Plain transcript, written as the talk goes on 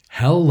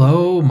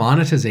Hello,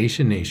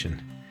 Monetization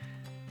Nation.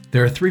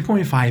 There are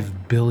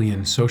 3.5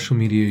 billion social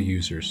media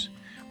users,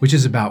 which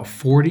is about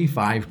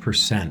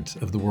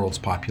 45% of the world's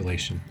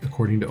population,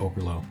 according to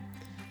Oberlo.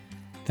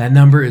 That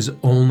number is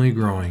only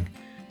growing.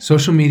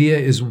 Social media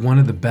is one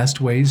of the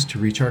best ways to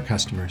reach our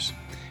customers.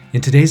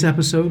 In today's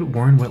episode,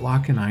 Warren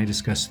Whitlock and I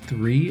discuss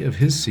 3 of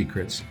his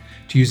secrets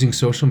to using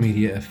social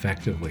media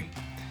effectively.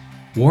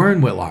 Warren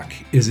Whitlock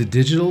is a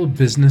digital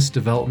business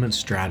development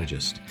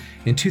strategist.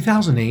 In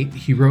 2008,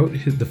 he wrote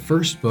the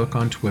first book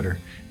on Twitter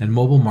and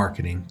mobile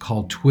marketing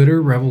called Twitter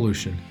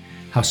Revolution: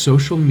 How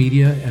Social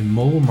Media and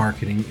Mobile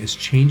Marketing is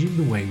Changing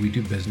the Way We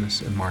Do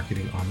Business and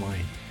Marketing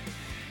Online.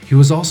 He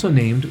was also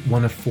named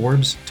one of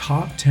Forbes'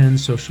 top 10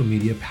 social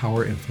media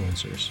power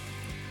influencers.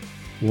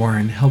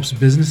 Warren helps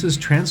businesses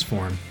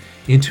transform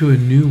into a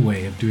new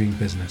way of doing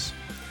business.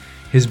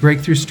 His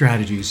breakthrough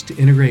strategies to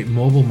integrate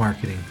mobile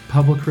marketing,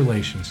 public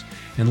relations,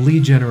 and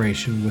lead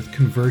generation with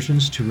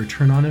conversions to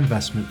return on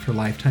investment for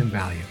lifetime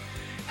value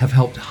have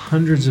helped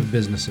hundreds of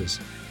businesses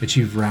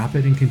achieve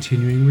rapid and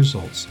continuing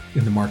results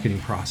in the marketing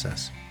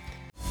process.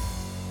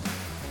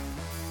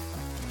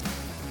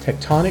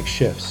 Tectonic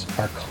shifts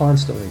are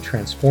constantly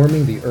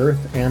transforming the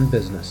earth and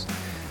business,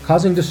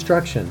 causing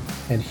destruction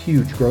and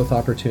huge growth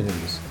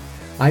opportunities.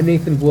 I'm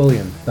Nathan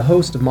William, the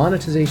host of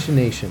Monetization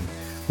Nation,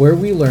 where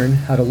we learn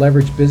how to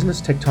leverage business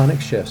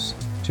tectonic shifts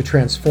to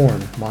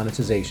transform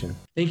monetization.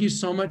 Thank you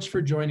so much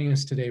for joining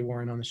us today,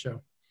 Warren, on the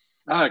show.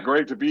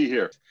 Great to be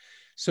here.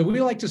 So we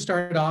like to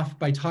start off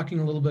by talking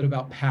a little bit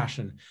about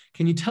passion.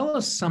 Can you tell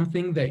us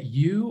something that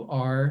you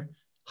are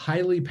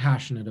highly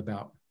passionate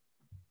about?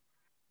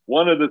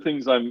 One of the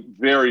things I'm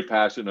very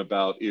passionate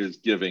about is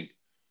giving.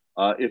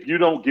 If you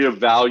don't give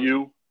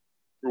value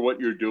for what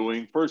you're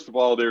doing, first of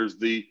all, there's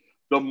the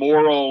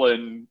moral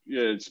and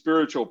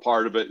spiritual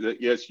part of it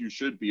that, yes, you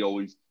should be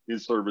always in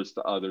service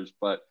to others.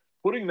 But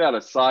putting that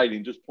aside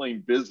and just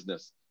playing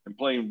business and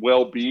playing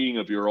well-being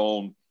of your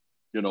own,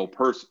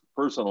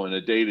 personal on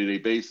a day-to-day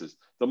basis,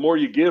 the more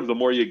you give, the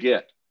more you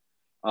get.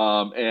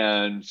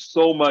 And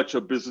so much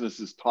of business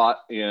is taught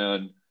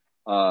in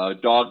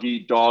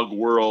dog-eat-dog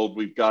world.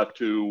 We've got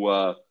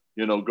to,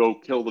 go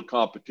kill the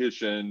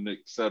competition, et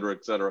cetera,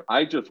 et cetera.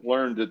 I just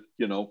learned that,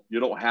 you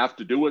don't have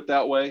to do it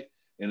that way.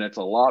 And it's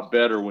a lot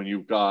better when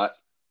you've got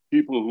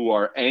people who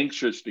are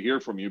anxious to hear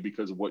from you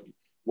because of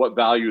what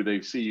value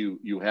they see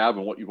you have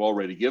and what you've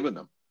already given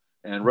them.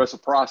 And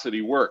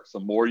reciprocity works. The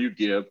more you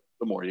give,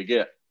 the more you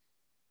get.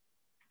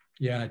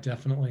 Yeah,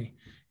 definitely.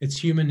 It's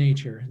human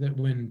nature that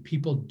when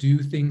people do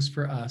things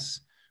for us,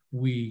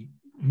 we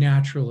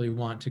naturally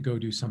want to go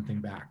do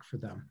something back for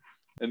them.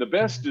 And the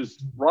best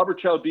is Robert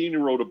Cialdini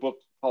wrote a book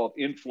called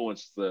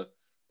Influence, the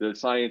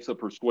Science of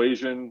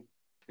Persuasion.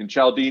 And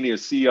Cialdini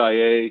is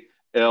CIALDINI.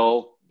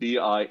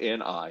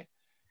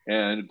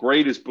 And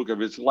greatest book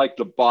of it's like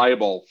the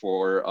Bible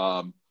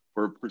for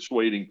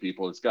persuading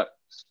people. It's got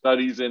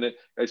studies in it.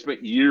 I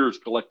spent years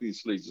collecting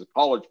studies as a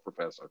college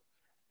professor.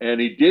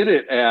 And he did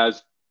it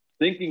as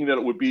thinking that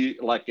it would be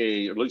like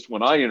at least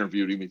when I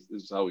interviewed him,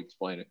 this is how he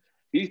explained it.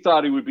 He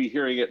thought he would be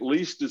hearing at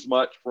least as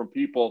much from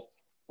people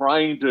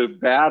trying to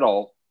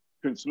battle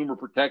consumer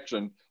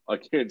protection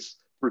against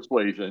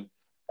persuasion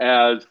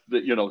as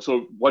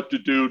so what to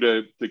do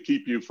to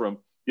keep you from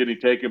getting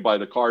taken by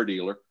the car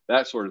dealer,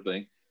 that sort of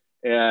thing.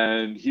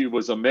 And he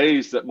was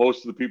amazed that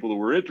most of the people who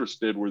were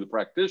interested were the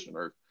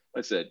practitioners. I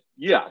said,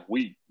 yeah,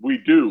 we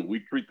do. We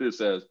treat this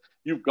as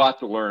you've got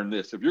to learn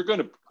this. If you're going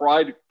to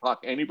try to talk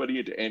anybody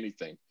into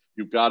anything,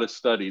 you've got to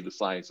study the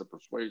science of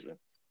persuasion.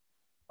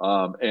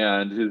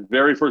 And his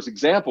very first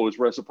example is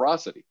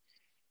reciprocity.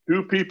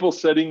 2 people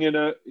sitting in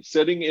a,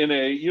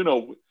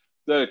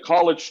 the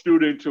college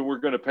student who were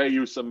going to pay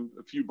you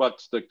a few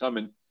bucks to come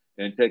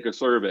and take a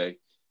survey.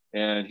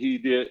 And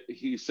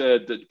he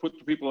said that to put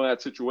the people in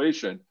that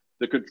situation,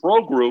 the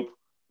control group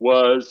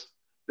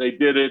they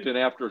did it. And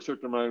after a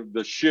certain amount,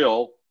 the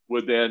shill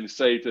would then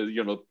say to,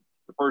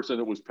 the person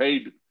that was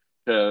paid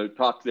to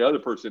talk the other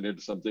person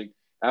into something,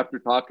 after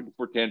talking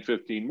for 10,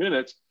 15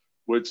 minutes,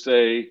 would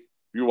say,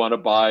 you want to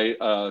buy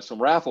some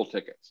raffle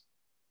tickets.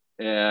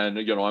 And,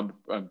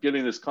 I'm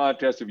getting this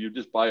contest. If you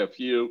just buy a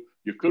few,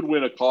 you could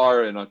win a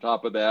car. And on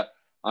top of that,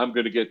 I'm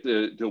going to get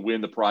to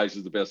win the prize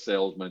as the best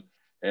salesman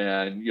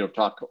and,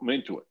 talk them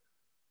into it.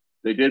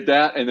 They did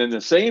that. And then the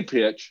same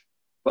pitch,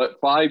 but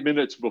 5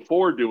 minutes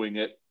before doing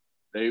it,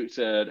 they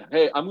said,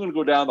 hey, I'm going to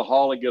go down the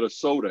hall and get a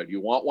soda. Do you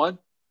want one?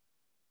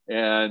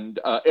 And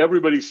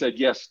everybody said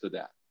yes to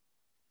that.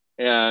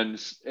 And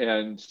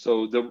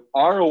so the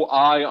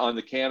ROI on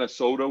the can of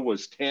soda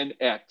was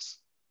 10x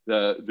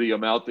the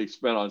amount they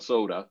spent on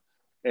soda.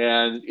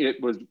 And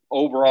it was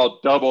overall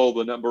double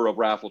the number of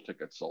raffle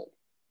tickets sold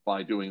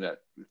by doing that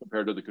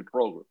compared to the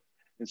control group.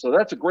 And so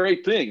that's a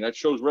great thing. That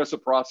shows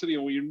reciprocity.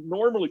 And we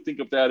normally think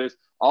of that as,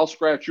 I'll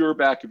scratch your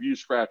back if you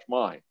scratch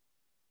mine.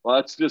 Well,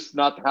 that's just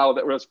not how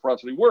that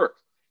reciprocity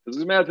works.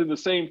 Because imagine the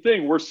same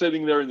thing. We're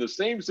sitting there in the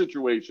same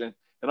situation.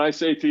 And I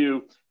say to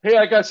you, hey,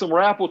 I got some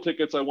raffle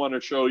tickets I want to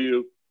show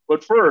you.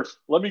 But first,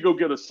 let me go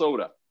get a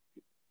soda.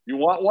 You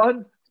want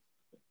one?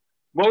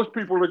 Most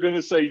people are going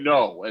to say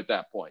no at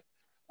that point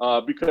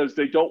because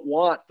they don't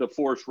want the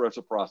forced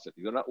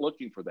reciprocity. They're not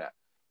looking for that.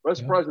 Yeah.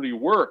 Reciprocity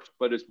works,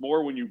 but it's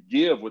more when you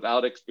give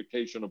without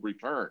expectation of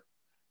return.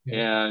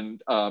 Yeah.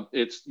 And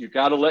it's you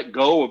got to let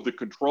go of the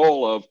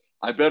control of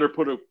I better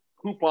put a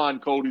coupon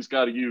code he's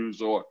got to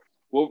use, or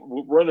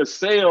we'll run a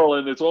sale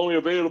and it's only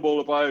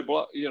available if I,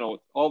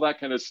 all that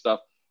kind of stuff.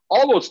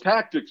 All those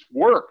tactics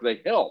work;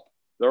 they help.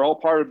 They're all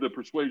part of the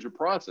persuasion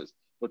process.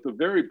 But the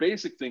very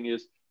basic thing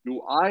is,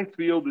 do I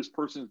feel this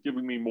person is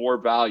giving me more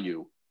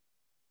value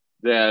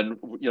than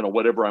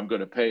whatever I'm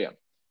going to pay him?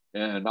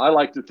 And I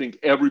like to think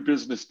every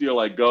business deal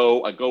I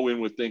go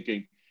in with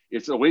thinking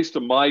it's a waste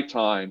of my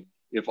time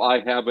if I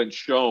haven't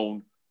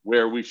shown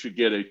where we should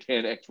get a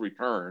 10x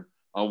return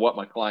on what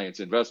my client's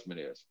investment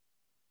is.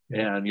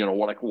 Yeah. And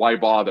like why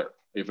bother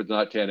if it's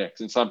not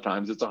 10x? And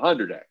sometimes it's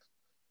 100x.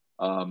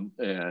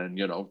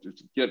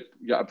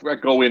 If I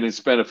go in and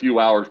spend a few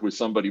hours with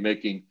somebody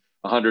making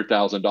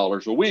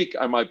 $100,000 a week,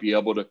 I might be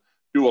able to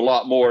do a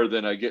lot more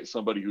than I get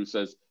somebody who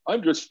says,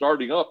 I'm just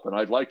starting up and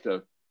I'd like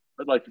to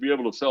be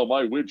able to sell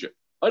my widget.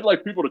 I'd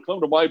like people to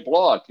come to my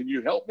blog. Can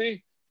you help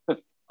me?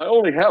 I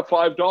only have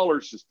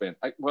 $5 to spend.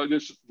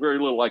 There's very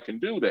little I can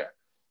do there,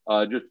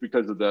 just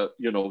because of the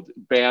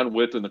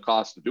bandwidth and the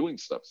cost of doing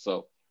stuff.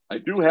 So I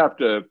do have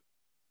to,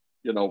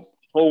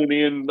 hone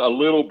in a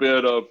little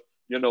bit of,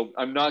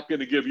 I'm not going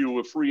to give you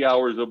a free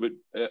hours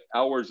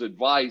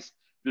advice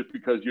just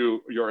because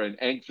you're an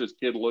anxious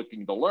kid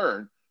looking to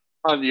learn.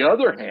 On the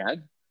other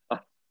hand,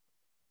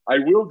 I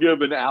will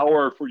give an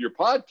hour for your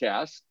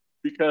podcast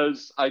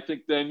because I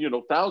think then,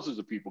 thousands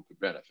of people could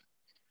benefit.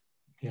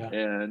 Yeah.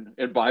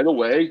 And by the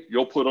way,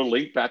 you'll put a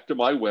link back to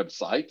my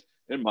website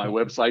and my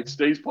website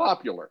stays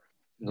popular.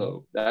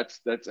 So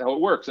that's how it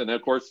works. And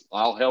of course,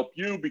 I'll help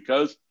you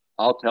because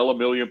I'll tell 1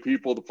 million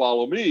people to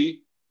follow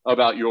me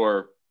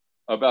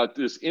about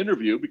this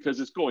interview because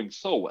it's going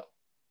so well.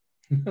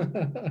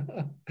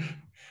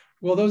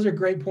 Well, those are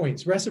great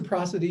points.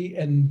 Reciprocity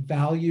and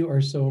value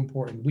are so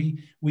important.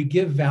 We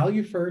give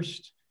value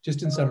first,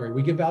 just in summary,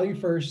 we give value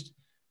first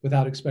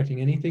without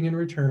expecting anything in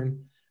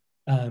return.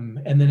 And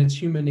then it's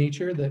human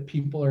nature that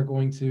people are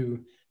going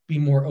to be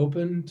more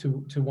open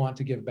to want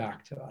to give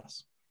back to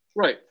us.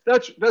 Right.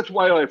 That's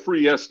why a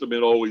free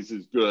estimate always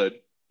is good.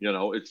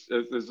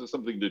 It's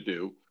something to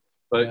do,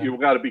 but you've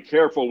got to be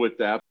careful with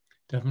that.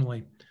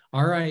 Definitely.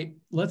 All right.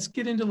 Let's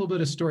get into a little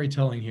bit of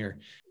storytelling here.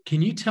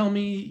 Can you tell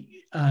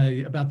me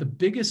about the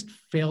biggest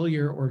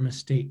failure or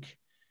mistake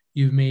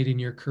you've made in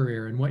your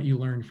career and what you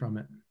learned from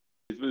it?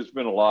 There's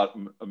been a lot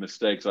of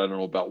mistakes. I don't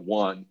know about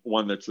one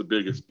that's the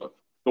biggest, but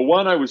the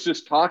one I was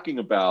just talking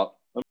about,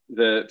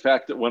 the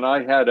fact that when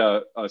I had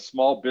a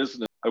small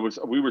business,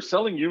 we were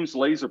selling used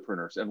laser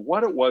printers, and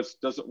what it was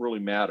doesn't really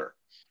matter.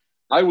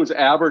 I was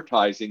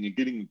advertising and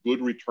getting a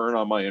good return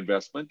on my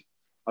investment.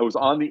 I was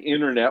on the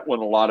internet when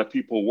a lot of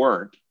people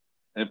weren't,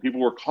 and people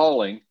were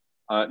calling.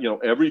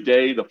 Every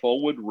day the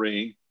phone would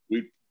ring.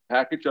 We'd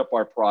package up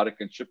our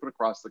product and ship it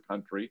across the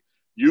country.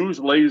 Use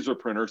laser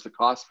printers that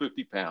cost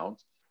 50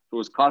 pounds. So it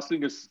was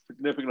costing a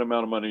significant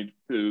amount of money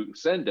to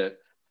send it.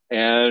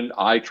 And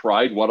I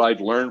tried what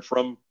I'd learned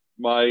from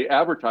my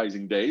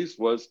advertising days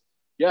was,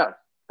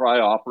 try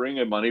offering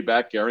a money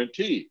back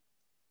guarantee.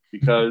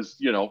 Because,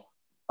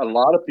 a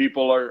lot of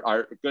people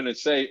are going to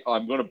say,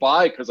 I'm going to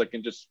buy because I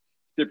can just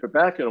ship it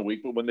back in a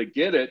week. But when they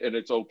get it and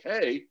it's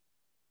okay,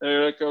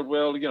 they're like,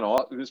 well,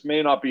 this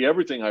may not be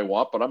everything I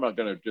want, but I'm not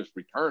going to just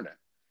return it.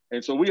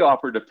 And so we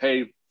offered to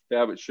pay to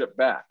have it shipped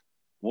back.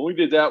 When we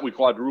did that, we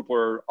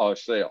quadrupled our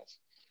sales.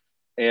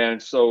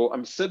 And so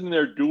I'm sitting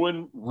there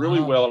doing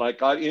really well. And I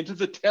got into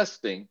the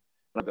testing.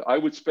 I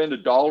would spend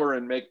 $1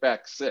 and make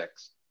back $6.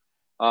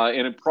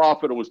 And in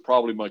profit, it was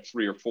probably much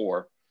 3 or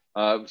 4.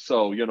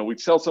 So, we'd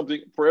sell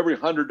something for every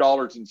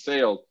 $100 in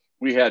sales.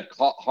 We had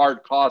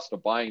hard cost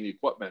of buying the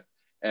equipment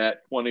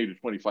at 20 to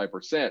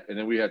 25%. And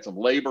then we had some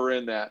labor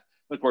in that.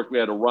 And of course, we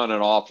had to run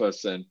an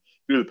office and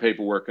do the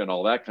paperwork and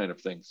all that kind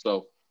of thing.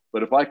 So,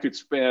 but if I could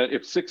spend,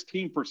 if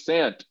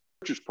 16%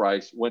 purchase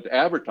price went to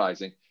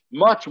advertising,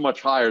 much,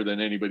 much higher than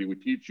anybody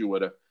would teach you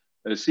what a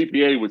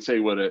CPA would say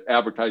what an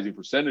advertising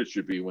percentage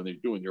should be when they're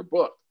doing your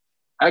book.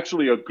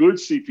 Actually, a good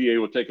CPA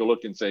will take a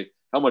look and say,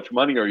 how much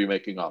money are you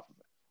making off of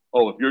it?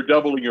 Oh, if you're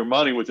doubling your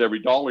money with every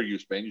dollar you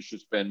spend, you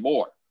should spend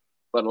more.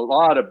 But a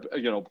lot of,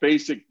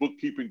 basic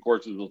bookkeeping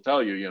courses will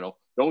tell you,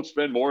 don't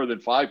spend more than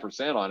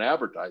 5% on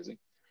advertising.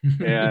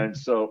 And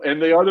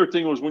the other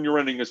thing was when you're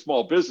running a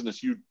small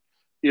business,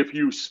 if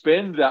you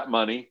spend that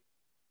money,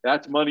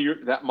 that's money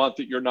that month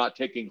that you're not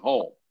taking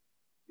home.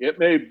 It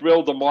may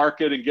build the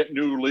market and get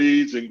new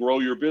leads and grow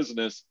your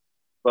business,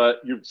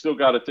 but you've still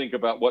got to think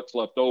about what's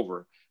left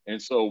over.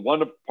 And so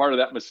part of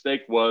that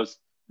mistake was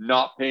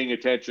not paying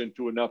attention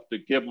to enough to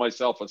give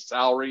myself a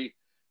salary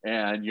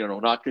and,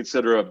 not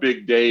consider a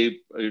big day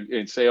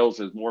in sales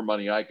as more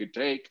money I could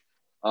take.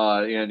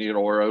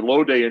 Or a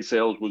low day in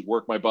sales was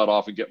work my butt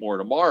off and get more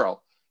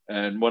tomorrow.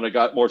 And when I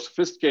got more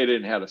sophisticated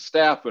and had a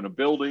staff and a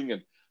building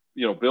and,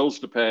 bills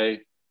to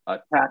pay,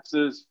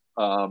 taxes,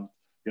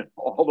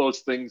 all those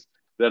things,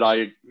 that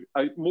I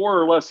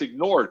more or less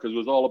ignored because it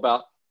was all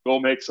about go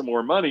make some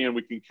more money and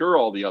we can cure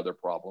all the other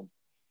problems.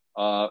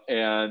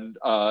 And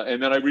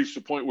then I reached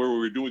a point where we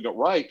were doing it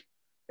right.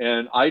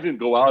 And I didn't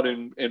go out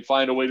and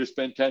find a way to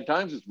spend 10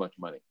 times as much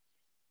money.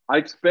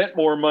 I spent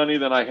more money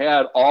than I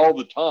had all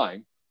the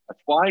time. I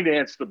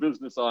financed the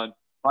business on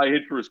high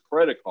interest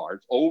credit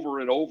cards over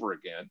and over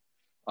again.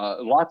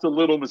 Lots of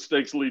little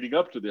mistakes leading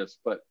up to this.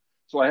 But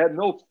so I had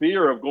no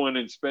fear of going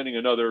and spending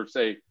another,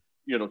 say,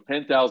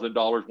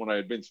 $10,000 when I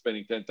had been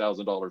spending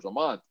 $10,000 a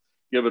month.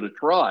 Give it a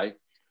try.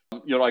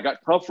 I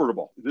got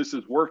comfortable. This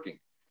is working.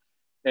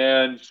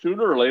 And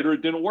sooner or later,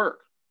 it didn't work.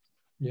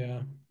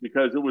 Yeah.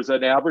 Because it was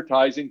an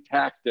advertising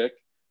tactic.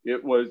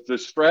 The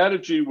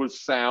strategy was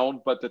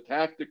sound, but the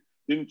tactic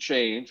didn't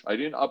change. I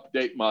didn't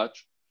update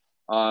much.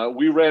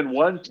 We ran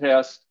one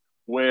test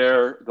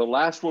where the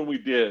last one we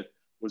did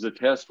was a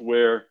test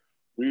where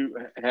we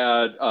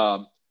had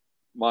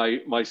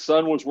my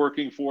son was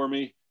working for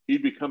me.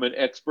 He'd become an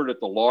expert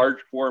at the large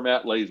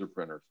format laser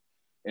printers.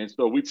 And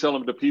so we'd sell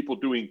them to people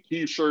doing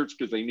T-shirts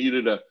because they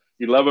needed a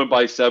 11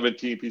 by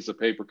 17 piece of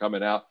paper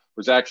coming out. It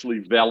was actually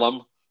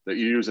vellum that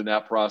you use in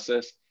that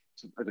process,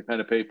 the kind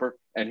of paper.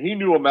 And he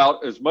knew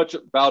about as much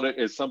about it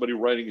as somebody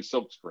writing a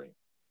silkscreen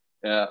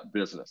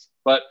business.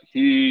 But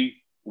he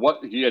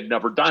had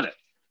never done it.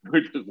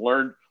 We just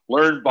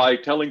learned by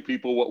telling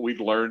people what we'd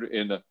learned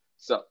in the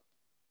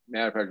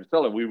manufacturing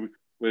selling.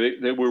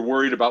 They were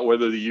worried about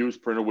whether the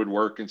used printer would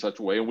work in such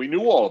a way, and we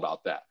knew all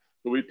about that.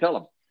 So we'd tell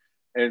them.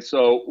 And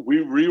so we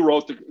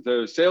rewrote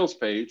the sales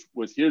page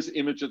with his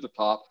image at the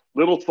top,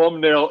 little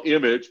thumbnail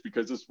image,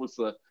 because this was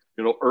the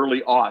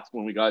early aughts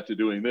when we got to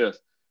doing this.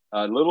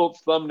 Little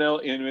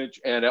thumbnail image.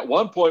 And at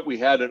one point we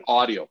had an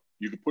audio.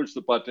 You could push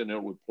the button and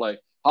it would play.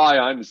 Hi,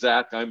 I'm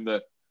Zach. I'm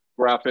the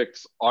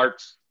graphics,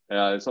 arts,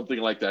 something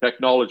like that.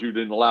 Technology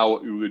didn't allow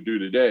what we would do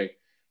today.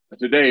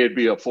 Today it'd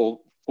be a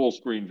full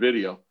screen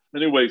video.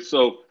 Anyway,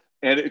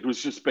 and it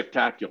was just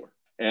spectacular.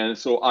 And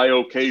so I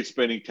okayed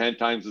spending 10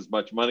 times as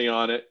much money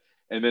on it.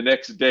 And the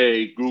next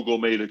day, Google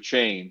made a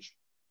change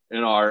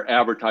and our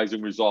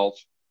advertising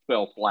results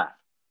fell flat.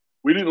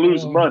 We didn't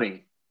lose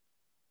money,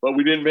 but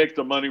we didn't make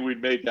the money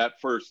we'd made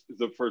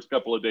the first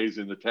couple of days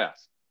in the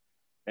test.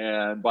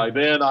 And by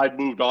then I'd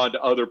moved on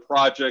to other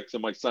projects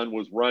and my son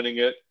was running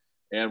it.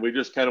 And we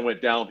just kind of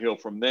went downhill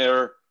from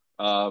there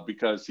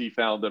because he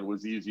found that it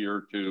was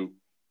easier to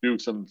do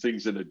some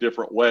things in a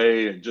different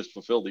way and just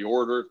fulfill the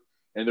order.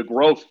 And the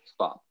growth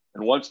stopped.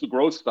 And once the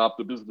growth stopped,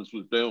 the business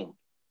was doomed.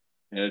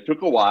 And it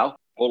took a while,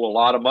 pulled a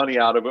lot of money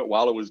out of it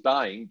while it was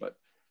dying, but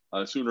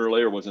sooner or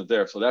later it wasn't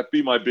there. So that'd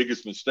be my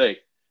biggest mistake.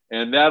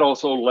 And that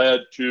also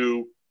led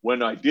to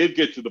when I did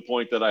get to the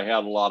point that I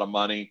had a lot of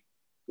money,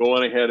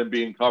 going ahead and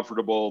being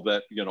comfortable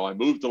that, I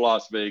moved to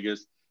Las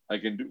Vegas, I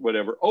can do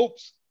whatever.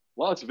 Oops,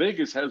 Las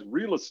Vegas has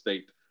real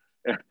estate.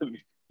 And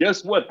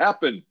guess what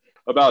happened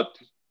about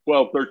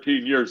 12,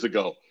 13 years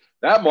ago?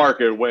 That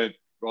market went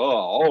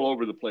all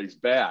over the place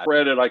bad.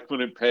 Credit I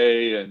couldn't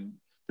pay and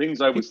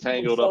things I was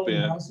tangled up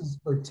in. Houses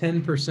for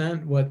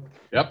 10% what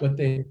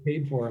they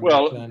paid for them.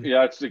 Well,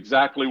 yeah, it's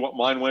exactly what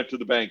mine went to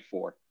the bank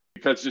for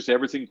because just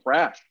everything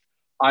crashed.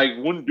 I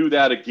wouldn't do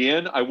that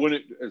again. I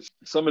wouldn't.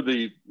 Some of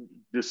the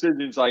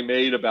decisions I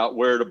made about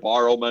where to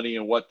borrow money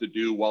and what to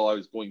do while I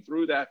was going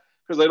through that,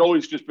 because I'd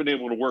always just been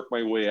able to work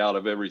my way out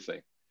of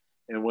everything.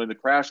 And when the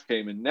crash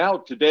came, and now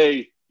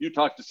today, you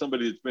talk to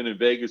somebody that's been in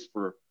Vegas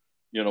for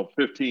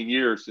 15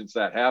 years since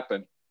that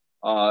happened,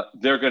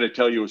 they're going to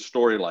tell you a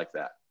story like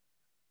that.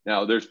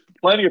 Now, there's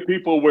plenty of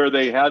people where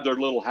they had their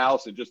little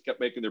house and just kept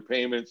making their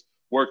payments,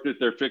 worked at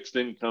their fixed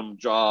income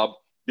job,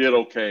 did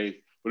okay.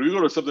 But if you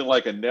go to something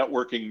like a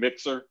networking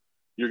mixer,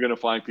 you're going to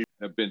find people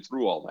have been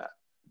through all that.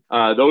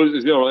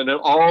 And it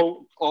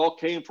all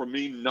came from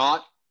me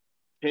not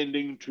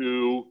tending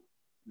to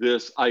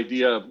this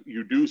idea of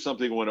you do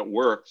something when it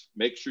works,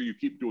 make sure you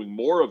keep doing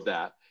more of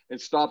that and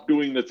stop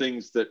doing the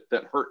things that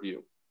hurt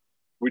you.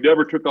 We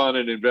never took on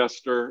an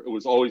investor. It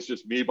was always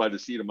just me by the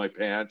seat of my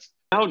pants.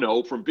 I now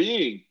know from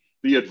being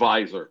the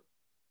advisor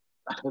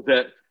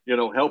that,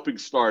 helping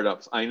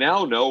startups, I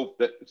now know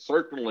that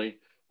certainly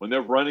when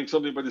they're running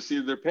something by the seat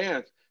of their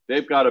pants,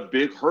 they've got a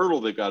big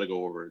hurdle they've got to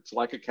go over. It's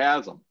like a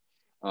chasm.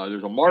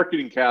 There's a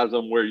marketing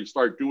chasm where you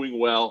start doing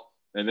well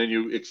and then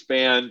you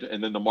expand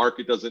and then the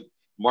market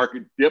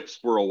dips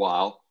for a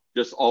while.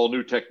 Just all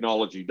new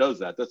technology does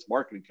that. That's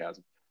marketing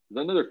chasm.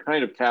 There's another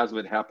kind of chasm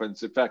that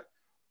happens. In fact,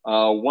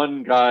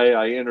 one guy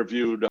I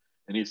interviewed,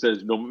 and he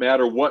says, no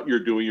matter what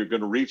you're doing, you're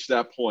going to reach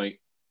that point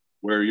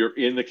where you're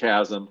in the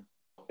chasm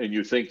and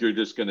you think you're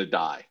just going to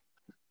die.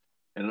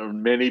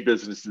 And many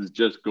businesses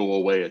just go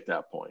away at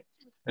that point.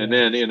 And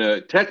then in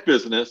a tech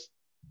business,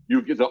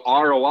 you get the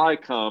ROI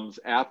comes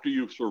after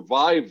you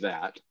survive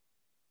that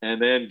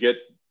and then get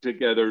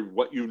together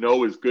what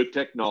is good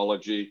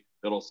technology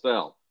that'll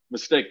sell.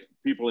 Mistake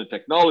people in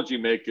technology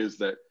make is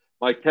that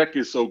my tech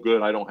is so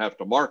good, I don't have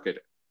to market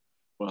it.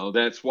 Well,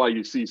 that's why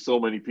you see so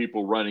many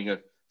people running a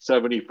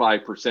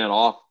 75%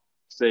 off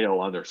sale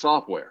on their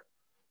software.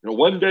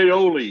 One day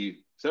only,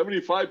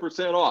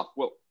 75% off.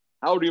 Well,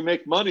 How do you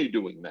make money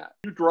doing that?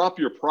 You drop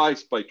your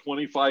price by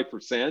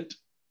 25%.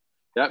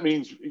 That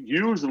means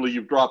usually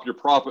you've dropped your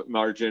profit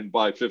margin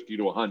by 50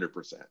 to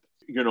 100%.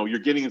 You're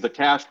getting the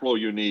cash flow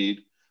you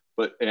need,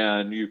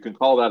 and you can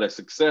call that a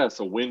success,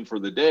 a win for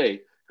the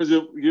day, because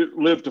you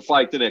live to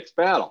fight the next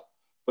battle.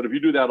 But if you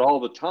do that all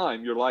the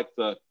time, you're like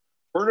the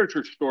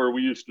furniture store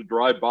we used to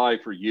drive by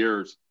for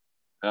years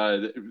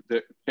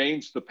that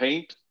changed the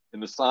paint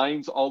and the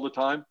signs all the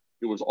time.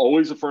 It was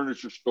always a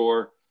furniture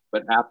store,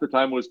 but half the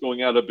time was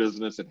going out of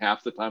business and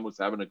half the time was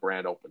having a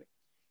grand opening.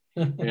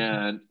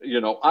 And,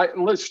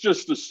 let's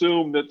just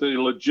assume that they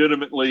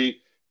legitimately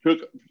took,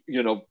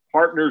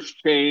 partners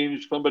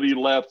changed, somebody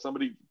left,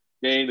 somebody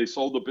gained, they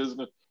sold the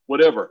business,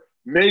 whatever.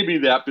 Maybe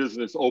that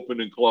business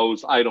opened and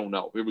closed. I don't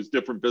know. It was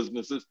different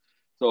businesses.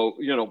 So,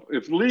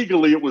 if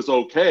legally it was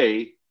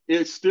okay,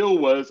 it still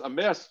was a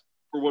mess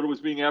for what it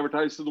was being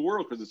advertised to the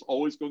world, because it's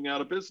always going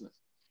out of business.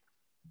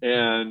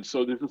 And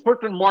so there's a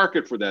certain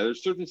market for that. There's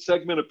a certain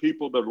segment of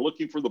people that are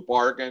looking for the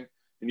bargain,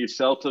 and you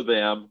sell to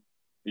them.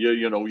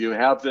 You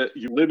have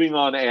you're living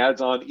on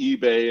ads on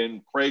eBay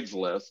and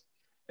Craigslist,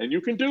 and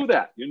you can do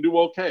that. You can do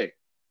okay.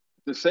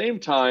 At the same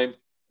time,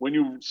 when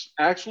you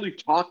actually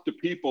talk to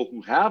people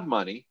who have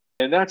money,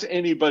 and that's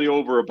anybody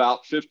over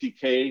about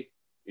 50K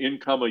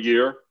income a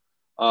year,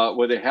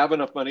 where they have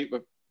enough money,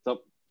 but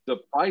the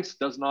price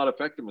does not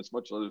affect them as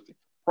much as other things.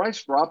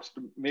 Price drops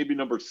to maybe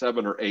number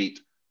 7 or 8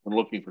 when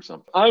looking for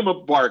something. I'm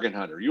a bargain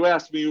hunter. You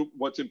ask me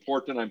what's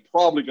important, I'm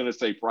probably going to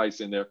say price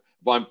in there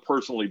if I'm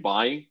personally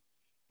buying,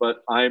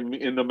 but I'm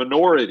in the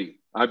minority.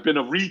 I've been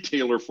a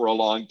retailer for a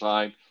long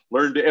time,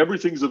 learned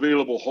everything's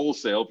available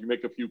wholesale if you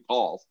make a few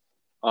calls.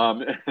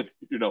 And,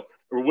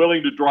 we're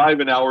willing to drive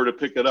an hour to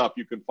pick it up.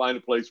 You can find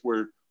a place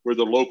where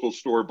the local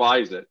store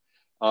buys it.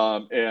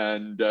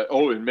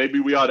 And maybe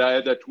we ought to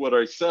add that to what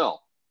I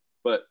sell.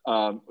 But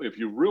if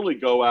you really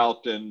go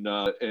out and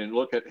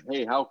look at,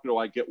 hey, how do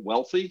I get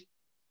wealthy?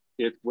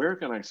 Where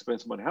can I spend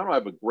some money? How do I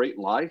have a great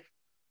life?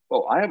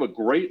 Well, I have a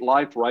great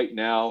life right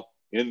now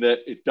in that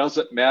it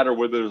doesn't matter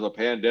whether there's a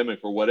pandemic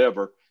or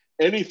whatever.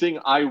 Anything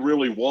I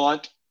really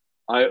want,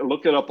 I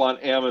look it up on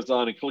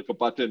Amazon and click a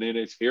button and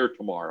it's here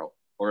tomorrow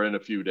or in a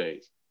few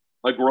days.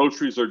 My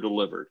groceries are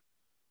delivered.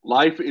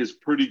 Life is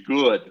pretty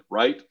good,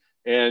 right?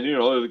 And,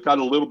 I've got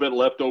a little bit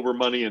leftover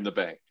money in the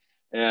bank.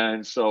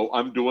 And so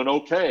I'm doing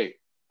okay.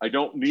 I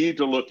don't need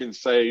to look and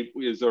say,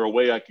 is there a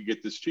way I could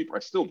get this cheaper? I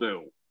still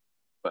do,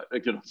 but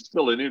it's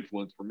still an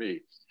influence for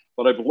me.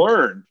 But I've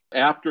learned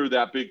after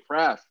that big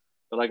crash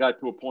that I got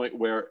to a point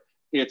where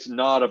it's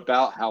not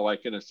about how I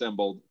can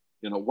assemble,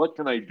 what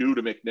can I do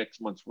to make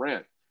next month's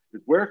rent?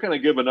 It's where can I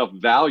give enough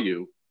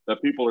value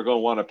that people are going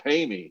to want to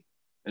pay me,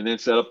 and then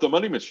set up the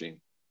money machine.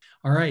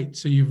 All right.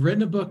 So you've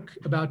written a book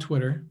about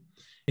Twitter.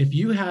 If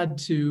you had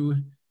to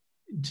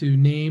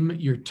name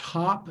your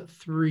top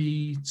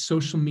 3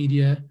 social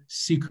media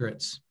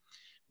secrets,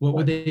 what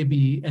would they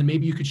be? And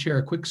maybe you could share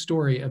a quick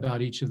story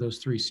about each of those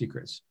 3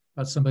 secrets,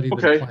 about somebody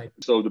that applied.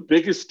 So the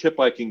biggest tip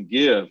I can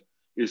give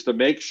is to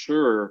make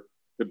sure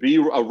to be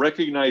a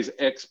recognized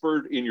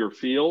expert in your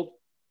field.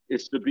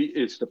 Is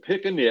to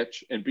pick a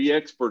niche and be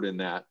expert in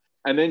that,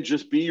 and then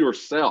just be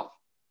yourself.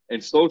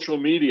 And social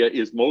media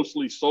is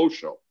mostly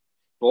social.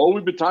 So all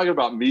we've been talking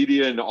about,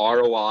 media and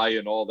ROI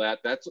and all that,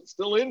 that's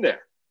still in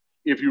there.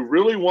 If you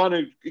really want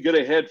to get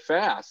ahead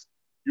fast,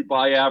 you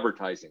buy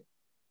advertising.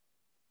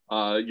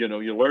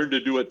 You learn to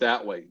do it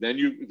that way. Then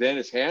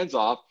it's hands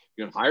off.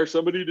 You can hire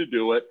somebody to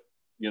do it,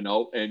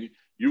 and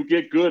you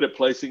get good at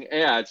placing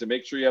ads and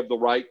make sure you have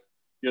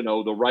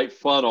the right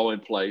funnel in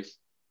place.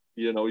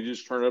 You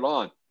just turn it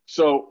on.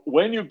 So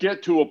when you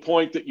get to a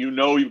point that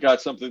you've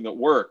got something that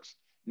works,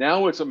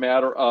 now it's a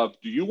matter of,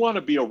 do you want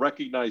to be a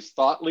recognized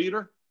thought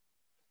leader?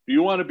 Do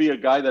you want to be a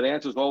guy that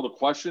answers all the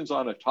questions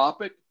on a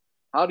topic?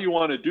 How do you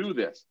want to do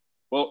this?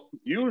 Well,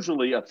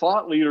 usually a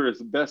thought leader is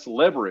the best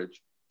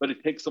leverage, but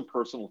it takes some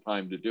personal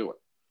time to do it.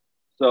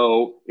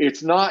 So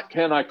it's not,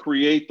 can I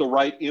create the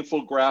right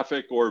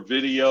infographic or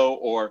video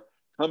or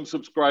come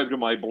subscribe to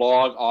my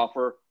blog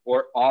offer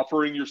or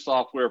offering your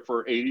software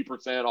for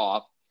 80%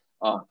 off,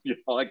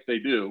 like they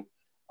do.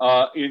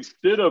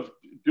 Instead of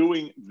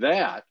doing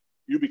that,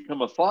 you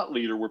become a thought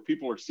leader where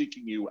people are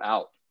seeking you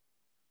out.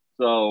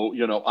 So,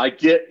 I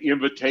get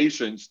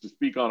invitations to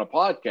speak on a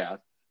podcast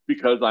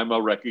because I'm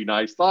a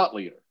recognized thought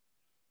leader.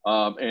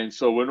 And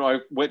so when I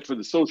went for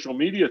the social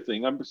media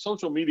thing, I'm a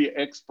social media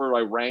expert.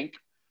 I rank.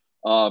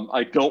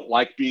 I don't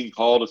like being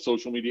called a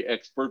social media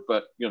expert,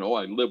 but,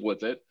 I live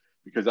with it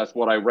because that's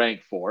what I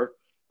rank for.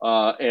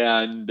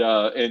 And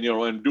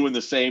doing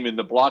the same in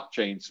the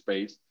blockchain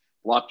space,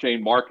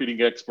 blockchain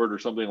marketing expert or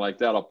something like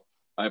that.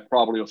 I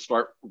probably will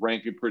start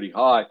ranking pretty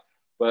high,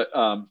 but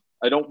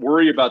I don't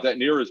worry about that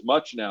near as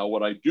much now.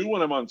 What I do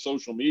when I'm on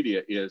social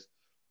media is,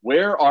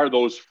 where are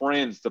those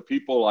friends, the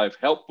people I've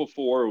helped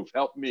before who've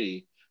helped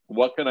me?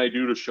 What can I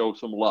do to show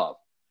some love?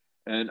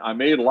 And I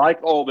may like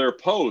all their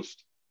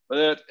posts,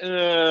 but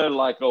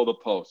like all the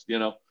posts,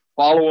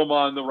 follow them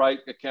on the right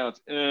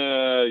accounts.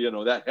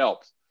 That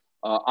helps.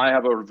 I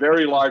have a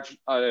very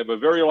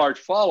large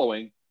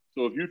following,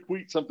 So if you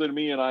tweet something to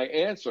me and I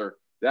answer,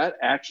 that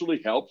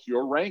actually helps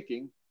your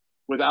ranking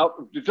without,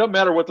 it doesn't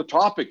matter what the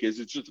topic is.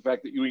 It's just the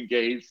fact that you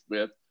engage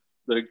with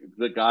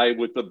the guy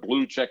with the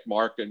blue check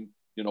mark and,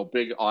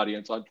 big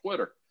audience on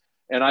Twitter.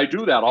 And I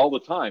do that all the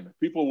time. If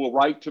people will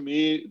write to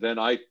me, then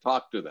I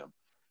talk to them.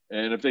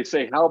 And if they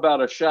say, how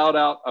about a shout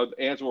out?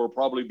 The answer will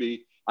probably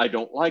be, I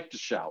don't like to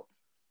shout.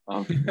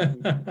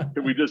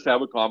 Can we just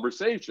have a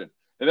conversation?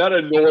 And that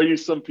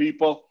annoys some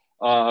people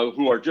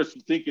who are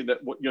just thinking that,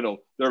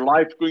 their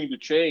life's going to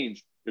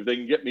change if they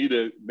can get me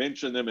to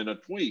mention them in a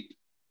tweet.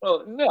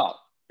 Well, no,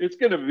 it's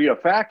going to be a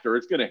factor.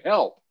 It's going to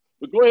help.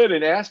 But go ahead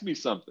and ask me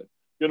something.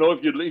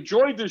 If you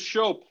enjoyed this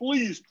show,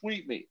 please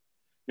tweet me.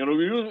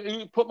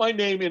 You put my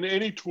name in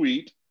any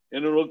tweet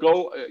and it'll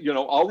go,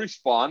 I'll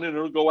respond and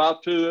it'll go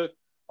out to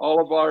all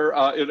of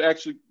our, it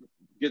actually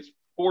gets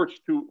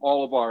forced to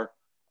all of our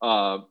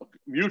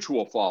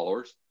mutual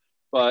followers.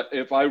 But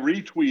if I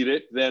retweet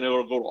it, then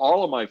it'll go to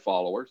all of my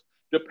followers,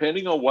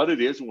 depending on what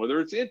it is and whether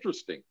it's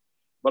interesting.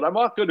 But I'm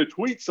not going to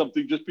tweet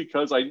something just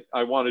because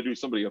I want to do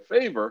somebody a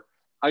favor.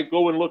 I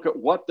go and look at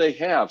what they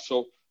have.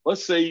 So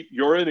let's say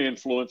you're an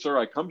influencer.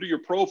 I come to your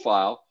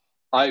profile.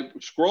 I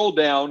scroll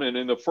down, and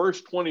in the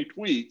first 20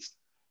 tweets,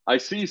 I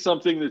see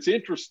something that's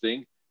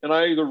interesting, and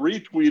I either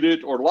retweet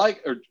it or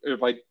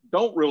if I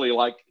don't really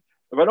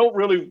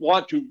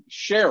want to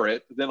share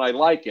it, then I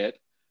like it.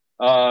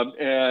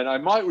 And I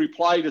might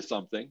reply to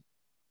something,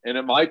 and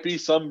it might be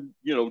some,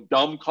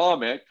 dumb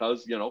comment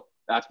because,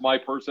 that's my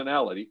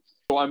personality.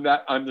 So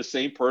I'm the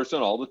same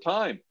person all the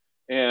time.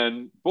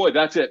 And boy,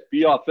 that's it.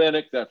 Be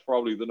authentic. That's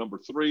probably the number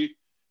 3.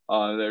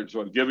 So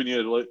I'm giving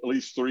you at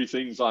least 3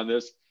 things on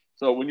this.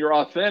 So when you're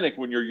authentic,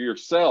 when you're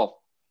yourself,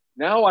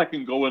 now I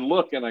can go and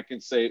look and I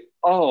can say,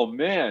 oh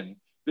man,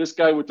 this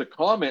guy with the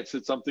comment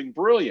said something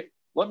brilliant.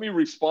 Let me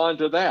respond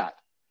to that.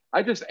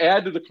 I just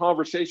add to the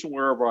conversation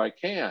wherever I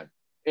can.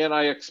 And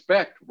I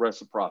expect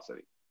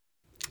reciprocity.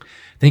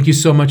 Thank you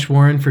so much,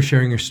 Warren, for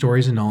sharing your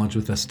stories and knowledge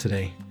with us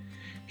today.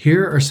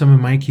 Here are some of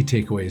my key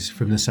takeaways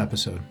from this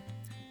episode.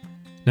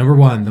 Number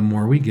 1, the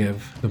more we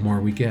give, the more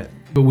we get.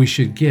 But we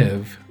should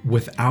give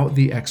without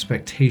the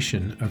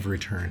expectation of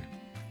return.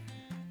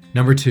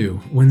 Number 2,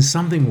 when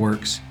something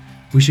works,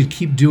 we should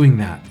keep doing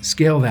that,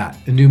 scale that,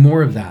 and do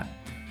more of that,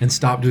 and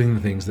stop doing the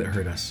things that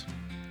hurt us.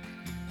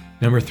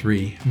 Number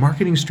 3,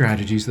 marketing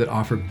strategies that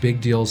offer big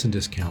deals and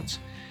discounts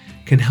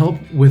can help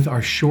with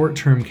our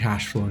short-term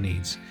cash flow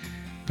needs,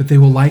 but they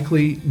will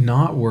likely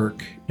not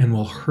work and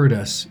will hurt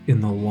us in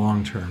the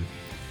long term.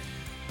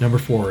 Number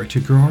 4,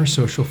 to grow our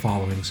social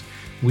followings,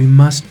 we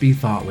must be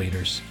thought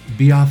leaders,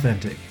 be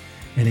authentic,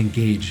 and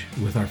engage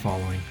with our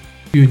following.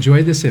 If you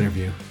enjoyed this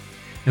interview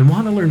and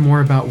want to learn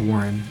more about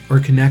Warren or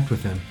connect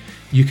with him,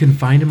 you can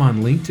find him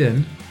on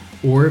LinkedIn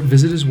or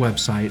visit his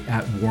website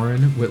at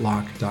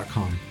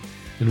warrenwhitlock.com.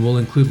 And we'll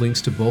include links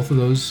to both of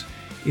those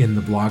in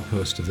the blog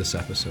post of this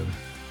episode.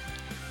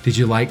 Did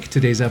you like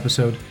today's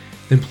episode?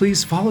 Then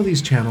please follow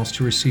these channels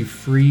to receive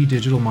free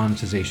digital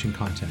monetization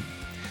content.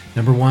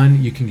 Number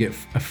 1, you can get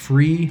a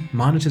free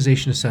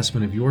monetization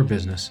assessment of your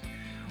business,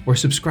 or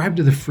subscribe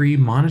to the free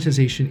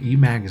Monetization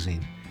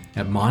e-magazine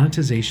at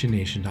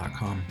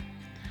monetizationnation.com.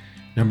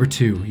 Number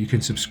 2, you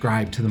can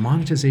subscribe to the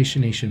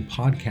Monetization Nation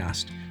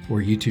podcast or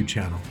YouTube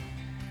channel.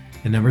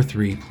 And number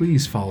 3,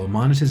 please follow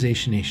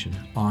Monetization Nation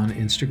on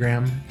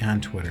Instagram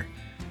and Twitter.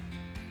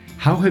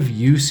 How have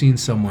you seen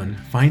someone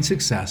find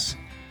success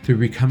through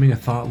becoming a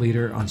thought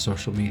leader on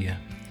social media?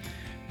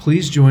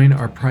 Please join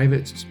our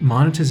private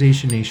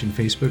Monetization Nation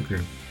Facebook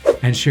group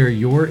and share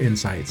your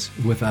insights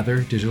with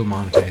other digital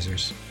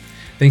monetizers.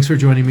 Thanks for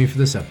joining me for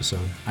this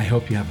episode. I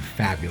hope you have a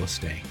fabulous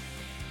day.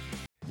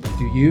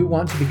 Do you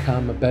want to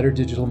become a better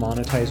digital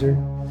monetizer?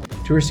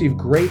 To receive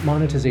great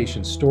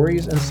monetization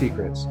stories and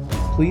secrets,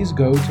 please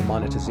go to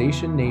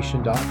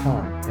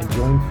monetizationnation.com and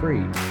join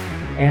free.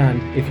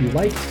 And if you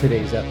liked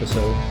today's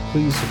episode,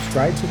 please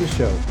subscribe to the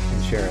show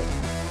and share it.